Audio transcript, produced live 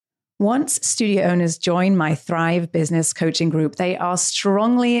Once studio owners join my Thrive business coaching group, they are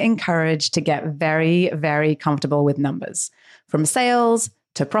strongly encouraged to get very, very comfortable with numbers. From sales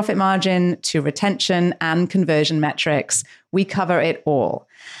to profit margin to retention and conversion metrics, we cover it all.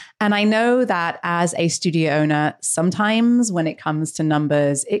 And I know that as a studio owner, sometimes when it comes to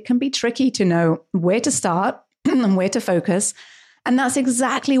numbers, it can be tricky to know where to start and where to focus. And that's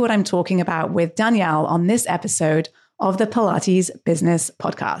exactly what I'm talking about with Danielle on this episode of the Pilates Business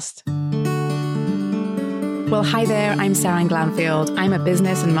Podcast. Well, hi there, I'm Sarah Glanfield. I'm a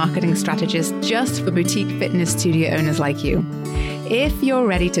business and marketing strategist just for boutique fitness studio owners like you. If you're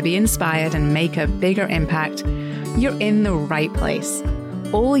ready to be inspired and make a bigger impact, you're in the right place.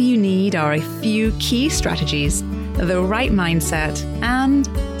 All you need are a few key strategies, the right mindset, and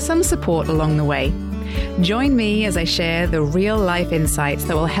some support along the way. Join me as I share the real-life insights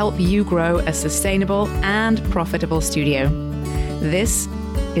that will help you grow a sustainable and profitable studio. This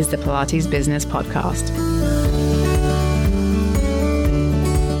is the Pilates Business Podcast.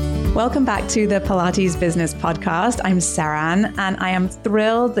 Welcome back to the Pilates Business Podcast. I'm Saran, and I am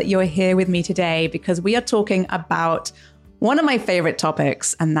thrilled that you're here with me today because we are talking about one of my favorite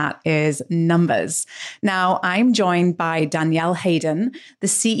topics, and that is numbers. Now, I'm joined by Danielle Hayden, the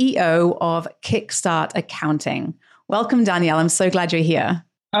CEO of Kickstart Accounting. Welcome, Danielle. I'm so glad you're here.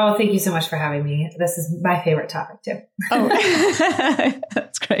 Oh, thank you so much for having me. This is my favorite topic too. Oh,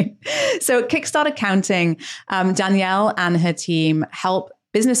 that's great. So Kickstart Accounting, Danielle and her team help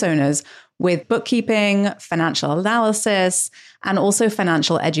business owners with bookkeeping, financial analysis, and also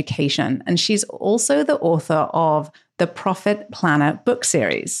financial education. And she's also the author of the Profit Planner book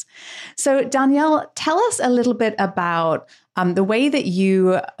series. So Danielle, tell us a little bit about the way that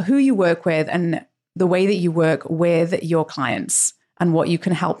who you work with and the way that you work with your clients and what you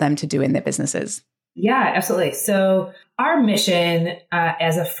can help them to do in their businesses. Yeah, absolutely. So our mission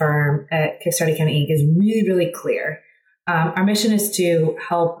as a firm at Kickstart Accounting Inc. is really, really clear. Our mission is to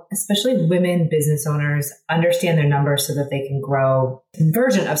help, especially women business owners, understand their numbers so that they can grow a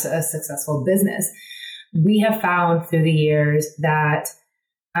version of a successful business. We have found through the years that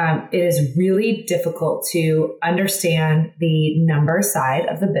it is really difficult to understand the number side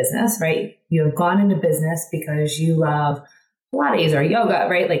of the business, right? You have gone into business because you love Pilates or yoga,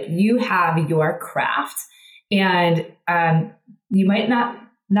 right? Like you have your craft and you might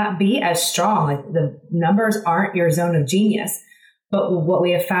not be as strong. Like the numbers aren't your zone of genius. But what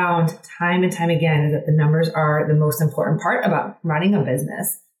we have found time and time again is that the numbers are the most important part about running a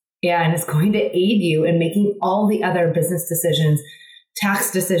business. And it's going to aid you in making all the other business decisions, tax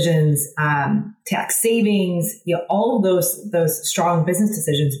decisions, tax savings, all of those strong business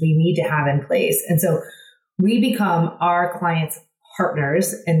decisions we need to have in place. And so we become our clients'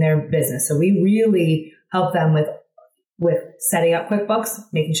 partners in their business. So we really help them with setting up QuickBooks,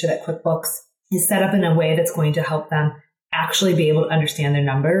 making sure that QuickBooks is set up in a way that's going to help them actually be able to understand their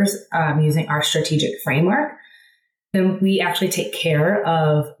numbers using our strategic framework. Then we actually take care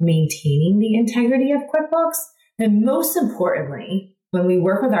of maintaining the integrity of QuickBooks. And most importantly, when we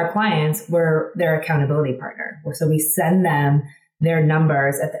work with our clients, we're their accountability partner. So we send them their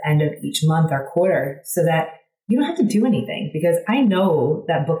numbers at the end of each month or quarter so that you don't have to do anything. Because I know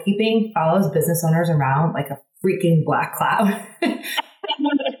that bookkeeping follows business owners around like a freaking black cloud.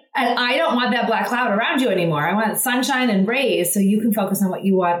 And I don't want that black cloud around you anymore. I want sunshine and rays so you can focus on what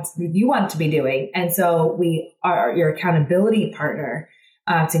you want to be doing. And so we are your accountability partner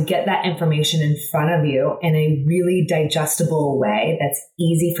to get that information in front of you in a really digestible way that's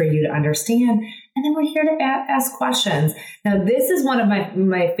easy for you to understand. And then we're here to ask questions. Now, this is one of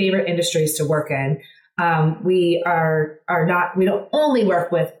my favorite industries to work in. We don't only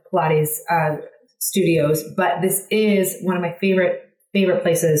work with Pilates studios, but this is one of my favorite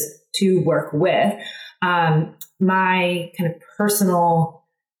places to work with. My kind of personal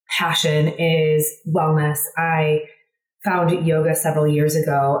passion is wellness. I found yoga several years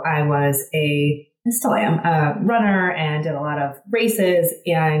ago. I still am a runner and did a lot of races,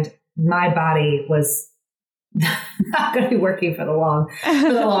 and my body was not going to be working for the long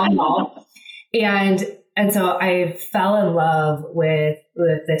haul. And so I fell in love with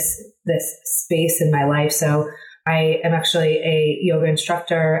this space in my life. So I am actually a yoga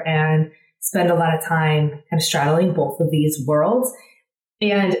instructor and spend a lot of time kind of straddling both of these worlds.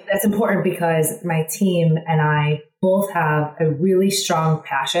 And that's important because my team and I both have a really strong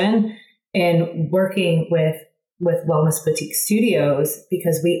passion in working with wellness boutique studios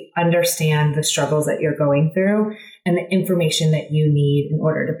because we understand the struggles that you're going through and the information that you need in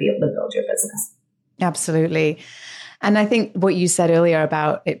order to be able to build your business. Absolutely. And I think what you said earlier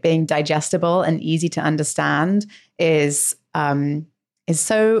about it being digestible and easy to understand is is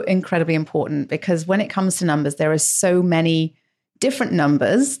so incredibly important, because when it comes to numbers, there are so many different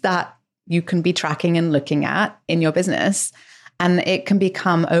numbers that you can be tracking and looking at in your business. And it can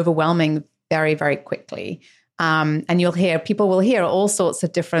become overwhelming very, very quickly. And people will hear all sorts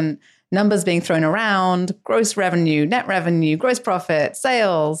of different numbers being thrown around: gross revenue, net revenue, gross profit,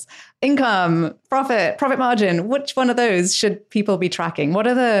 sales, income, profit margin. Which one of those should people be tracking? What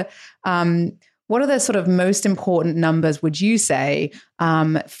are the sort of most important numbers, would you say,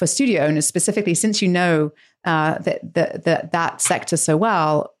 for studio owners specifically, since you know that sector so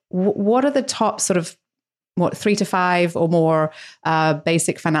well? What are the top sort of 3 to 5 or more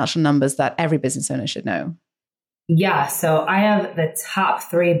basic financial numbers that every business owner should know? Yeah. So I have the top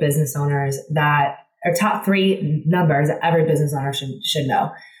 3 business owners top 3 numbers that every business owner should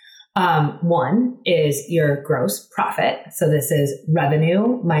know. One is your gross profit. So this is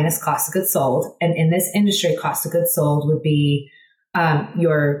revenue minus cost of goods sold. And in this industry, cost of goods sold would be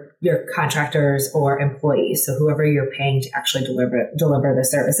your contractors or employees. So whoever you're paying to actually deliver the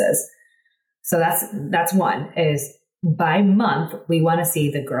services. So that's one, is by month, we want to see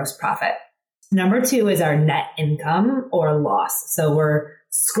the gross profit. Number 2 is our net income or loss. So we're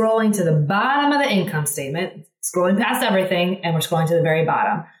scrolling to the bottom of the income statement, scrolling past everything, and we're scrolling to the very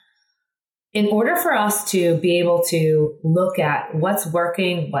bottom. In order for us to be able to look at what's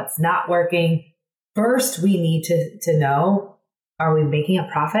working, what's not working, first we need to know, are we making a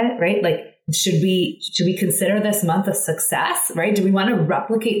profit, right? Like, should we consider this month a success, right? Do we want to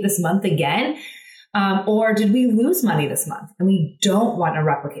replicate this month again? Or did we lose money this month and we don't want to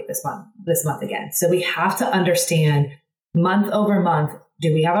replicate this month again? So we have to understand month over month,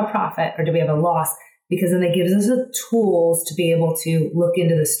 do we have a profit or do we have a loss? Because then that gives us the tools to be able to look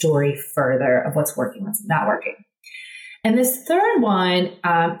into the story further of what's working, what's not working. And this third one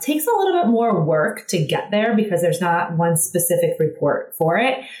takes a little bit more work to get there because there's not one specific report for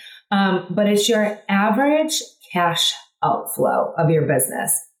it. But it's your average cash outflow of your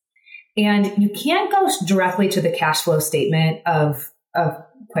business. And you can't go directly to the cash flow statement of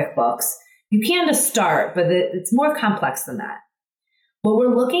QuickBooks. You can to start, but it's more complex than that. What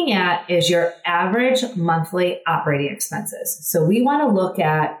we're looking at is your average monthly operating expenses. So we want to look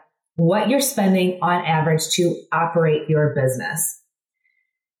at what you're spending on average to operate your business.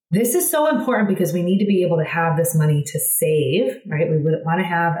 This is so important because we need to be able to have this money to save, right? We would want to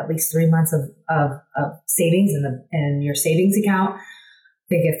have at least 3 months of savings in your savings account. I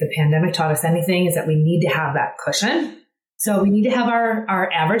think if the pandemic taught us anything, is that we need to have that cushion. So we need to have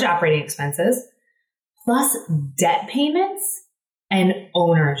our average operating expenses plus debt payments and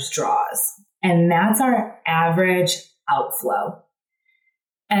owner's draws. And that's our average outflow.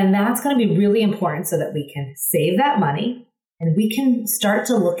 And that's going to be really important so that we can save that money and we can start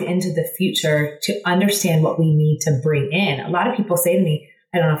to look into the future to understand what we need to bring in. A lot of people say to me,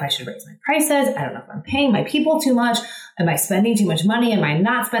 I don't know if I should raise my prices. I don't know if I'm paying my people too much. Am I spending too much money? Am I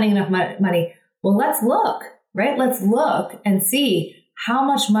not spending enough money? Well, let's look, right? Let's look and see how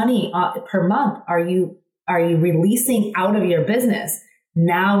much money per month are you releasing out of your business.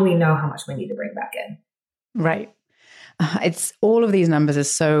 Now we know how much we need to bring back in. Right. It's all of these numbers are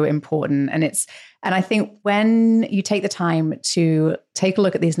so important. And I think when you take the time to take a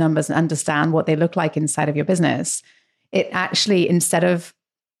look at these numbers and understand what they look like inside of your business, it actually, instead of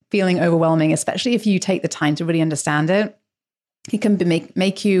feeling overwhelming, especially if you take the time to really understand it, it can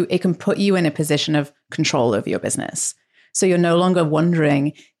it can put you in a position of control over your business. So you're no longer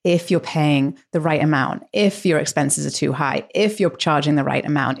wondering if you're paying the right amount, if your expenses are too high, if you're charging the right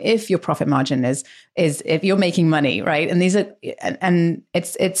amount, if your profit margin is if you're making money, right? And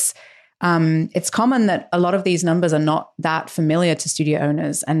it's common that a lot of these numbers are not that familiar to studio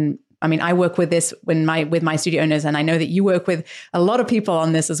owners. And I mean, I work with this with my studio owners, and I know that you work with a lot of people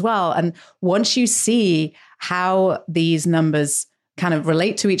on this as well. And once you see how these numbers kind of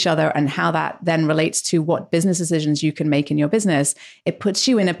relate to each other and how that then relates to what business decisions you can make in your business, it puts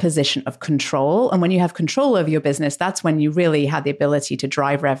you in a position of control. And when you have control over your business, that's when you really have the ability to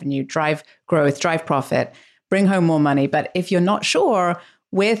drive revenue, drive growth, drive profit, bring home more money. But if you're not sure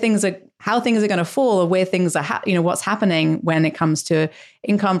how things are going to fall, or where things are, what's happening when it comes to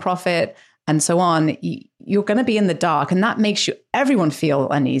income, profit, and so on, you're going to be in the dark, and that makes everyone feel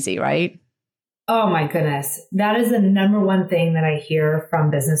uneasy, right? Oh my goodness. That is the number one thing that I hear from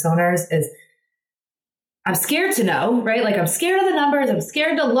business owners is, I'm scared to know, right? Like, I'm scared of the numbers. I'm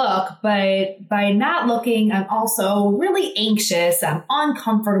scared to look, but by not looking, I'm also really anxious. I'm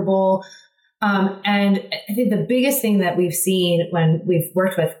uncomfortable. And I think the biggest thing that we've seen when we've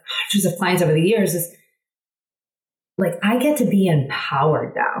worked with hundreds of clients over the years is, like, I get to be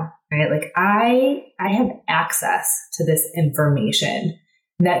empowered now, right? Like I have access to this information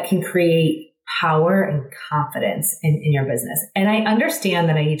that can create power and confidence in your business. And I understand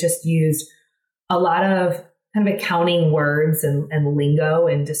that I just used a lot of kind of accounting words and lingo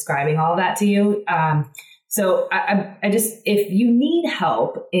in describing all that to you. So I just, if you need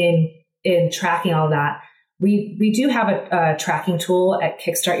help in tracking all that, we do have a tracking tool at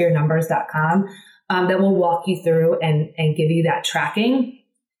kickstartyournumbers.com that will walk you through and give you that tracking,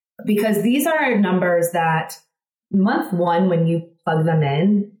 because these are numbers that month one, when you plug them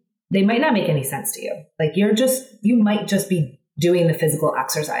in, they might not make any sense to you. Like you might just be doing the physical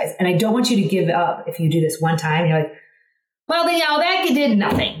exercise. And I don't want you to give up if you do this one time. You're like, well, Danielle, that did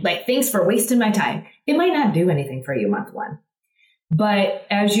nothing. Like, thanks for wasting my time. It might not do anything for you month one. But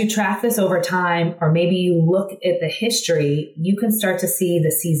as you track this over time, or maybe you look at the history, you can start to see the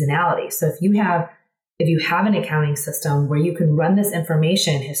seasonality. So if you have an accounting system where you can run this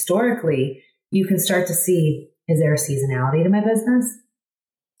information historically, you can start to see, is there a seasonality to my business?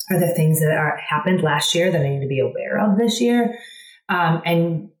 Are there things that happened last year that I need to be aware of this year?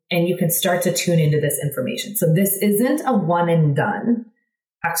 And you can start to tune into this information. So this isn't a one and done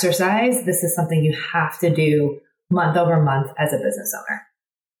exercise. This is something you have to do month over month as a business owner.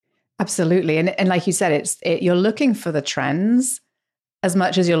 Absolutely. And like you said, you're looking for the trends as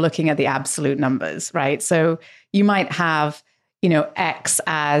much as you're looking at the absolute numbers, right? So you might have, X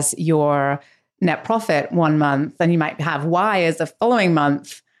as your net profit one month, and you might have Y as the following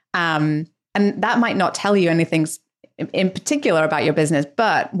month. And that might not tell you anything in particular about your business,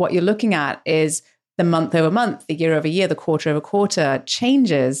 but what you're looking at is the month over month, the year over year, the quarter over quarter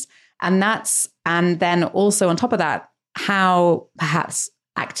changes. And then also on top of that, how perhaps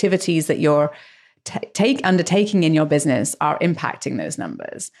activities that you're undertaking in your business are impacting those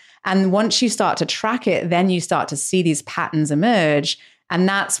numbers. And once you start to track it, then you start to see these patterns emerge. And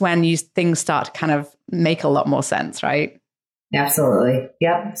that's when things start to kind of make a lot more sense, right? Absolutely.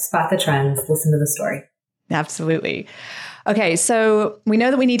 Yep. Spot the trends. Listen to the story. Absolutely. Okay. So we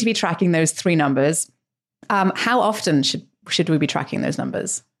know that we need to be tracking those three numbers. How often should we be tracking those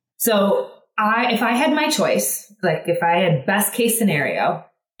numbers? So if I had my choice, like if I had best case scenario,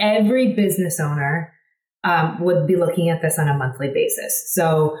 every business owner would be looking at this on a monthly basis.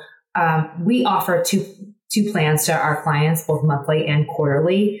 So we offer two plans to our clients, both monthly and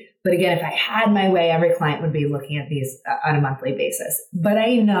quarterly. But again, if I had my way, every client would be looking at these on a monthly basis. But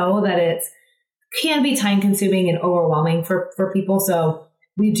I know that it can be time consuming and overwhelming for people. So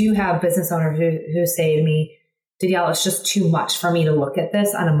we do have business owners who say to me, Danielle, it's just too much for me to look at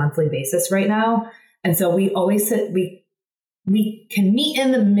this on a monthly basis right now. And so we always we can meet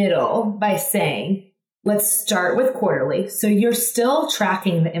in the middle by saying, let's start with quarterly. So you're still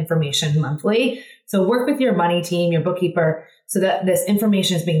tracking the information monthly. So work with your money team, your bookkeeper, so that this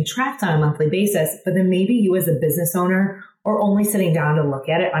information is being tracked on a monthly basis. But then maybe you as a business owner are only sitting down to look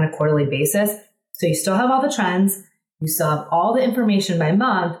at it on a quarterly basis. So you still have all the trends, you still have all the information by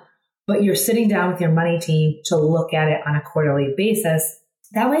month, but you're sitting down with your money team to look at it on a quarterly basis.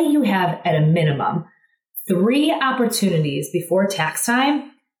 That way you have, at a minimum, 3 opportunities before tax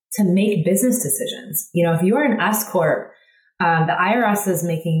time to make business decisions. If you're an S Corp, the IRS is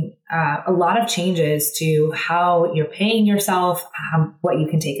making a lot of changes to how you're paying yourself, what you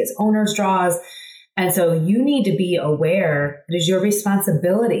can take as owner's draws. And so you need to be aware. It is your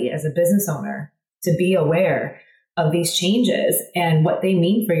responsibility as a business owner to be aware of these changes and what they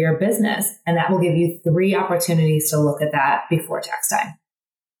mean for your business. And that will give you 3 opportunities to look at that before tax time.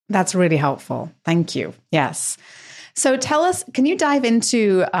 That's really helpful. Thank you. Yes. So tell us, can you dive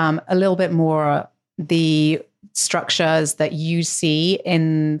into a little bit more the structures that you see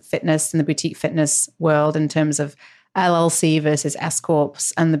in fitness, in the boutique fitness world, in terms of LLC versus S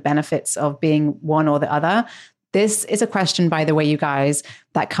Corps and the benefits of being one or the other? This is a question, by the way, you guys,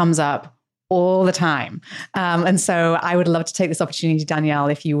 that comes up all the time. And so I would love to take this opportunity, Danielle,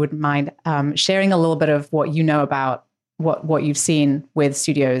 if you wouldn't mind sharing a little bit of what you know about what you've seen with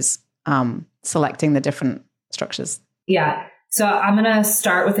studios selecting the different structures. Yeah. So I'm going to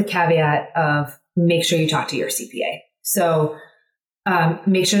start with the caveat of make sure you talk to your CPA. So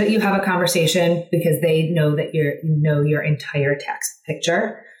make sure that you have a conversation, because they know that you know your entire tax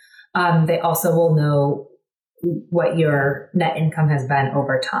picture. They also will know what your net income has been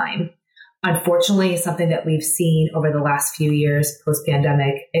over time. Unfortunately, something that we've seen over the last few years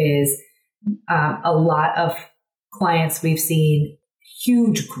post-pandemic is a lot of clients, we've seen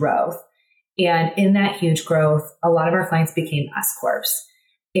huge growth. And in that huge growth, a lot of our clients became S Corps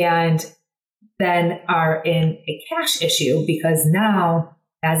and then are in a cash issue, because now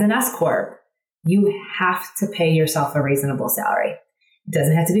as an S Corp, you have to pay yourself a reasonable salary. It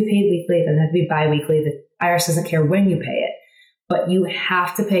doesn't have to be paid weekly. It doesn't have to be biweekly. The IRS doesn't care when you pay it, but you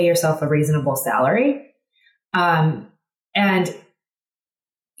have to pay yourself a reasonable salary. And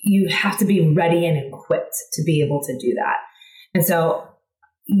you have to be ready and equipped to be able to do that. And so,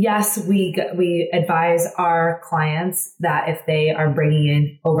 yes, we advise our clients that if they are bringing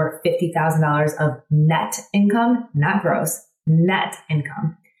in over $50,000 of net income, not gross, net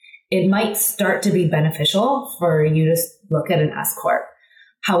income, it might start to be beneficial for you to look at an S Corp.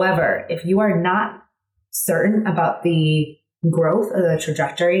 However, if you are not certain about the growth or the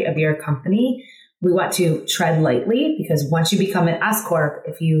trajectory of your company, we want to tread lightly, because once you become an S Corp,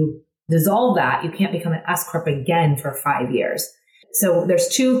 if you dissolve that, you can't become an S Corp again for 5 years. So there's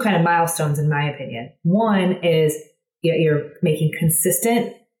two kind of milestones, in my opinion. One is you're making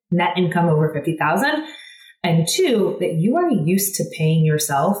consistent net income over 50,000. And two, that you are used to paying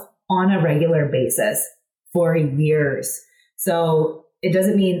yourself on a regular basis for years. So it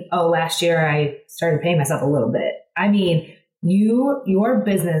doesn't mean, oh, last year I started paying myself a little bit. I mean, your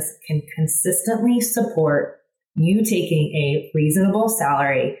business can consistently support you taking a reasonable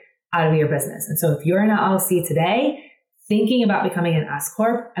salary out of your business. And so if you're an LLC today, thinking about becoming an S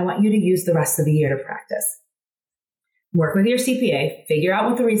Corp, I want you to use the rest of the year to practice. Work with your CPA, figure out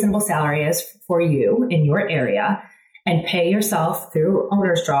what the reasonable salary is for you in your area, and pay yourself through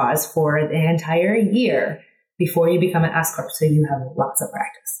owner's draws for the entire year before you become an S Corp, so you have lots of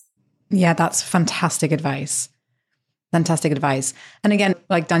practice. Yeah, that's fantastic advice. Fantastic advice. And again,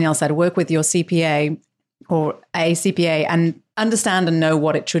 like Danielle said, work with your CPA or a CPA and understand and know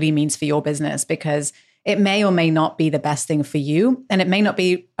what it truly means for your business, because it may or may not be the best thing for you. And it may not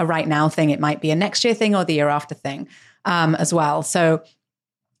be a right now thing. It might be a next year thing or the year after thing as well. So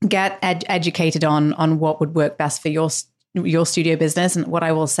get educated on what would work best for your studio business. And what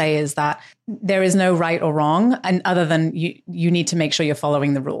I will say is that there is no right or wrong, and other than you need to make sure you're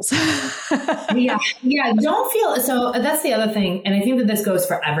following the rules. Yeah. Don't feel, so that's the other thing. And I think that this goes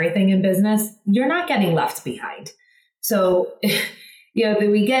for everything in business. You're not getting left behind. So,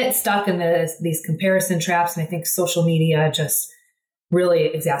 we get stuck in these comparison traps. And I think social media just really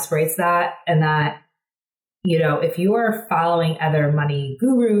exasperates that. And that, if you are following other money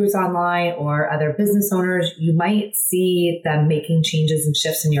gurus online or other business owners, you might see them making changes and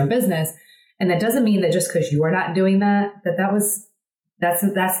shifts in your business. And that doesn't mean that just because you are not doing that's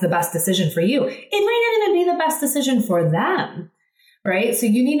the best decision for you. It might not even be the best decision for them, right? So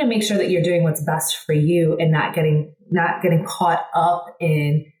you need to make sure that you're doing what's best for you and not getting caught up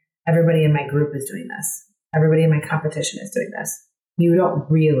in everybody in my group is doing this. Everybody in my competition is doing this. You don't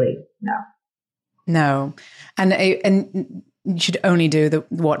really know. No. And you should only do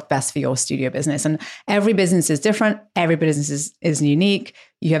what's best for your studio business. And every business is different. Every business is unique.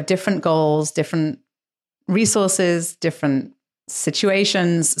 You have different goals, different resources, different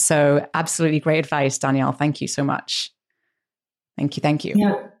situations. So absolutely great advice, Danielle. Thank you so much. Thank you.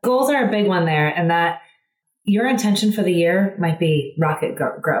 Yeah, goals are a big one there. And that your intention for the year might be rocket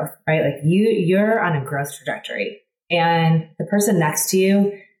growth, right? Like you're on a growth trajectory, and the person next to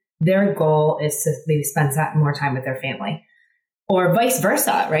you, their goal is to maybe spend more time with their family, or vice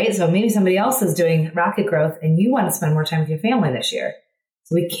versa, right? So maybe somebody else is doing rocket growth and you want to spend more time with your family this year.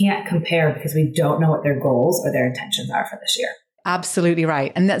 So we can't compare because we don't know what their goals or their intentions are for this year. Absolutely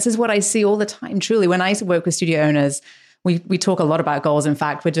right. And this is what I see all the time, truly. When I work with studio owners, we talk a lot about goals. In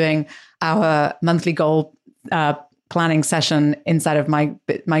fact, we're doing our monthly goal planning session inside of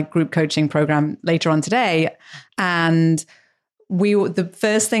my group coaching program later on today. And the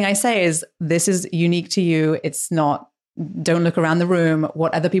first thing I say is, this is unique to you. It's not, don't look around the room.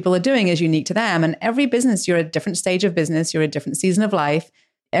 What other people are doing is unique to them. And every business, you're at a different stage of business. You're at a different season of life.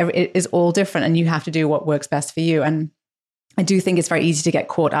 It is all different, and you have to do what works best for you. And I do think it's very easy to get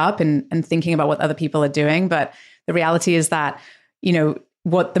caught up in thinking about what other people are doing. But the reality is that,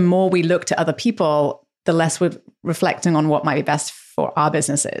 the more we look to other people, the less we're reflecting on what might be best for our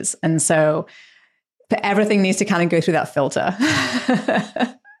businesses. And so everything needs to kind of go through that filter.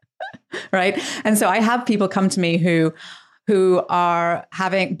 Right. And so I have people come to me who are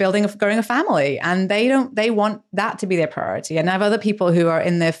growing a family, and they want that to be their priority. And I have other people who are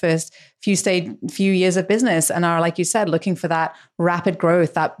in their first few years of business and are, like you said, looking for that rapid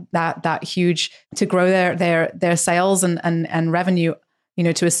growth, that huge, to grow their sales and revenue,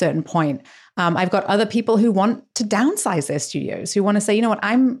 to a certain point. I've got other people who want to downsize their studios, who want to say, you know what,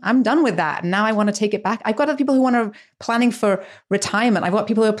 I'm done with that. And now I want to take it back. I've got other people who are planning for retirement. I've got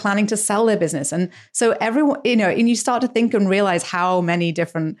people who are planning to sell their business. And so everyone, and you start to think and realize how many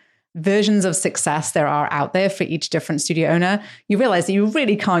different versions of success there are out there for each different studio owner, you realize that you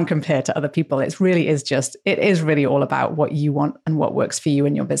really can't compare to other people. It is really all about what you want and what works for you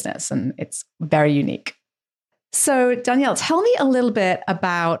in your business. And it's very unique. So Danielle, tell me a little bit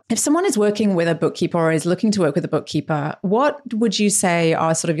about if someone is working with a bookkeeper or is looking to work with a bookkeeper, what would you say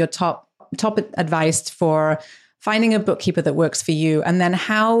are sort of your top advice for finding a bookkeeper that works for you, and then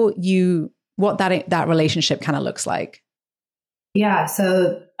what that relationship kind of looks like? Yeah.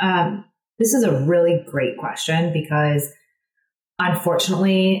 So this is a really great question because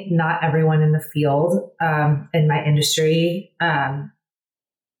unfortunately, not everyone in the field in my industry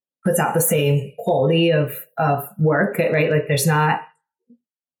puts out the same quality of work, right? Like there's not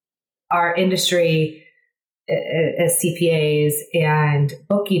our industry as CPAs and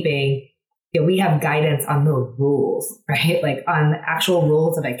bookkeeping, we have guidance on the rules, right? Like on the actual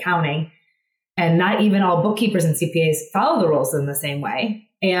rules of accounting. And not even all bookkeepers and CPAs follow the rules in the same way.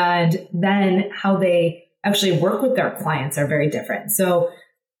 And then how they actually work with their clients are very different. So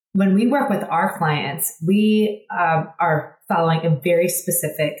when we work with our clients, we are following a very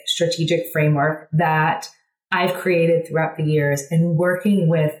specific strategic framework that I've created throughout the years and working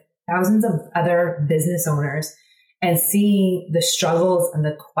with thousands of other business owners and seeing the struggles and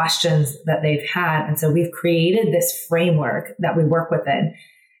the questions that they've had. And so we've created this framework that we work within.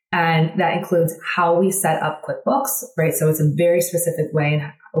 And that includes how we set up QuickBooks, right? So it's a very specific way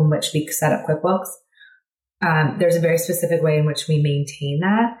in which we set up QuickBooks. There's a very specific way in which we maintain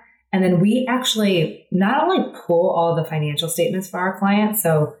that. And then we actually not only pull all the financial statements for our clients,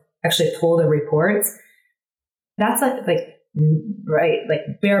 so actually pull the reports. That's like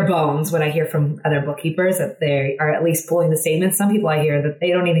bare bones what I hear from other bookkeepers, that they are at least pulling the statements. Some people I hear that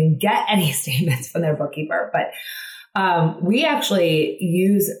they don't even get any statements from their bookkeeper, but we actually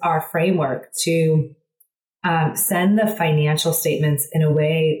use our framework to send the financial statements in a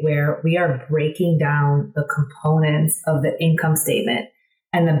way where we are breaking down the components of the income statement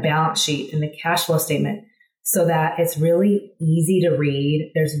and the balance sheet and the cash flow statement so that it's really easy to read.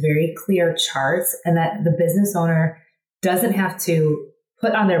 There's very clear charts, and that the business owner doesn't have to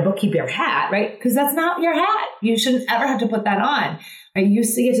put on their bookkeeper hat, right? Because that's not your hat. You shouldn't ever have to put that on. Right? You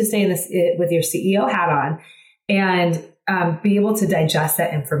get to stay in this with your CEO hat on and be able to digest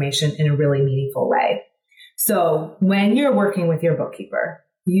that information in a really meaningful way. So when you're working with your bookkeeper,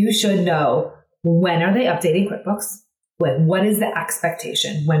 you should know, when are they updating QuickBooks? What is the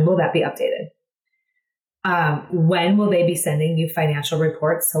expectation? When will that be updated? When will they be sending you financial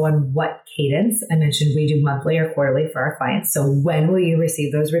reports? So on what cadence? I mentioned we do monthly or quarterly for our clients. So when will you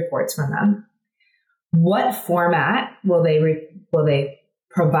receive those reports from them? What format will they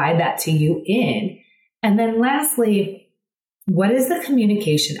provide that to you in? And then lastly, what is the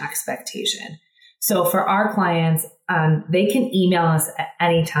communication expectation? So for our clients, they can email us at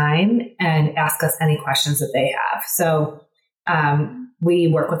any time and ask us any questions that they have. So we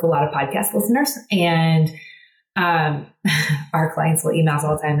work with a lot of podcast listeners, and our clients will email us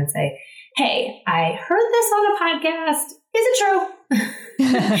all the time and say, hey, I heard this on a podcast. Is it true?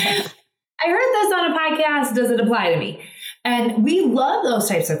 I heard this on a podcast. Does it apply to me? And we love those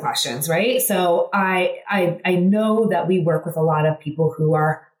types of questions, right? So I know that we work with a lot of people who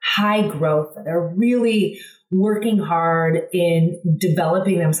are high growth, that are really working hard in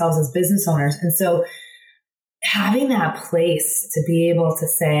developing themselves as business owners. And so having that place to be able to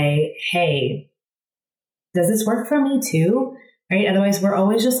say, hey, does this work for me too? Right? Otherwise, we're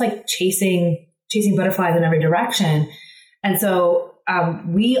always just like chasing butterflies in every direction. And so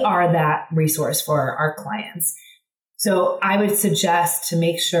we are that resource for our clients. So I would suggest to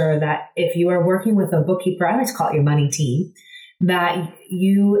make sure that if you are working with a bookkeeper, I like to call it your money team, that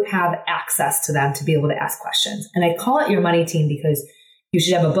you have access to them to be able to ask questions. And I call it your money team because you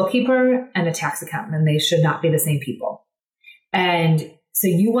should have a bookkeeper and a tax accountant, and they should not be the same people. And so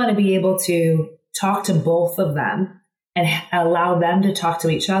you want to be able to talk to both of them and allow them to talk to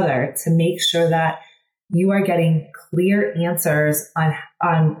each other to make sure that you are getting clear answers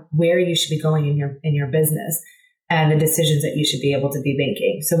on where you should be going in your business and the decisions that you should be able to be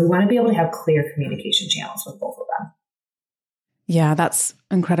making. So we want to be able to have clear communication channels with both of them. Yeah, that's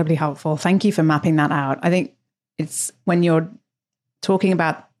incredibly helpful. Thank you for mapping that out. I think it's when you're talking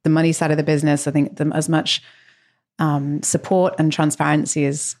about the money side of the business, I think as much support and transparency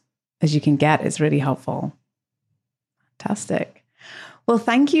as you can get is really helpful. Fantastic. Well,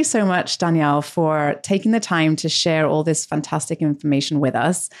 thank you so much, Danielle, for taking the time to share all this fantastic information with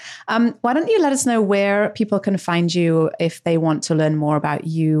us. Why don't you let us know where people can find you if they want to learn more about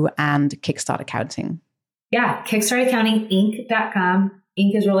you and Kickstart Accounting? Yeah, kickstartaccountinginc.com.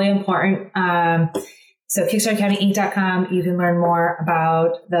 Inc is really important. So KickstartAccountingInc.com, you can learn more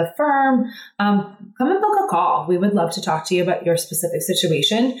about the firm. Come and book a call. We would love to talk to you about your specific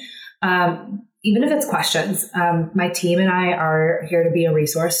situation. Even if it's questions, my team and I are here to be a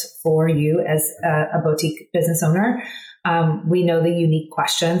resource for you as a boutique business owner. We know the unique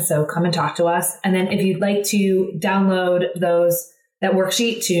questions, so come and talk to us. And then if you'd like to download that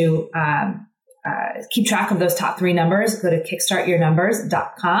worksheet to keep track of those top 3 numbers, go to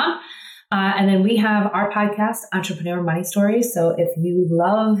kickstartyournumbers.com. And then we have our podcast, Entrepreneur Money Stories. So if you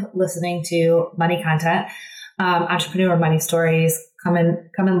love listening to money content, Entrepreneur Money Stories, come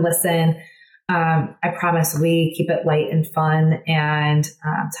and listen. I promise we keep it light and fun and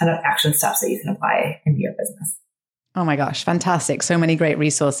a ton of action steps that you can apply into your business. Oh my gosh, fantastic. So many great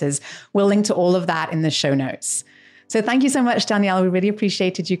resources. We'll link to all of that in the show notes. So thank you so much, Danielle. We really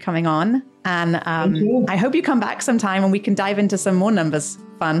appreciated you coming on. And I hope you come back sometime and we can dive into some more numbers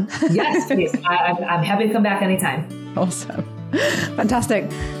fun. Yes, please. I'm happy to come back anytime. Awesome. Fantastic.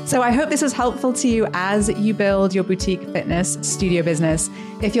 So I hope this was helpful to you as you build your boutique fitness studio business.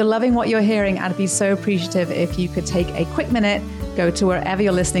 If you're loving what you're hearing, I'd be so appreciative if you could take a quick minute, go to wherever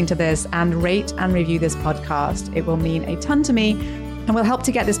you're listening to this and rate and review this podcast. It will mean a ton to me and will help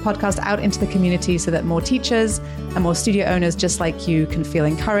to get this podcast out into the community so that more teachers and more studio owners just like you can feel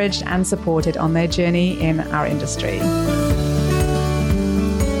encouraged and supported on their journey in our industry.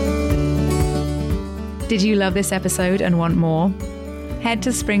 Did you love this episode and want more? Head to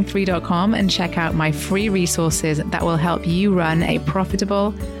spring3.com and check out my free resources that will help you run a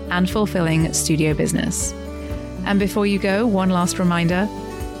profitable and fulfilling studio business. And before you go, one last reminder,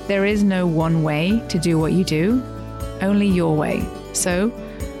 there is no one way to do what you do, only your way. So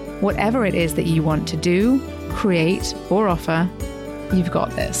whatever it is that you want to do, create, or offer, you've got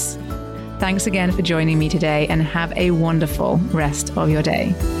this. Thanks again for joining me today and have a wonderful rest of your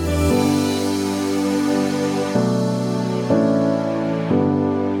day.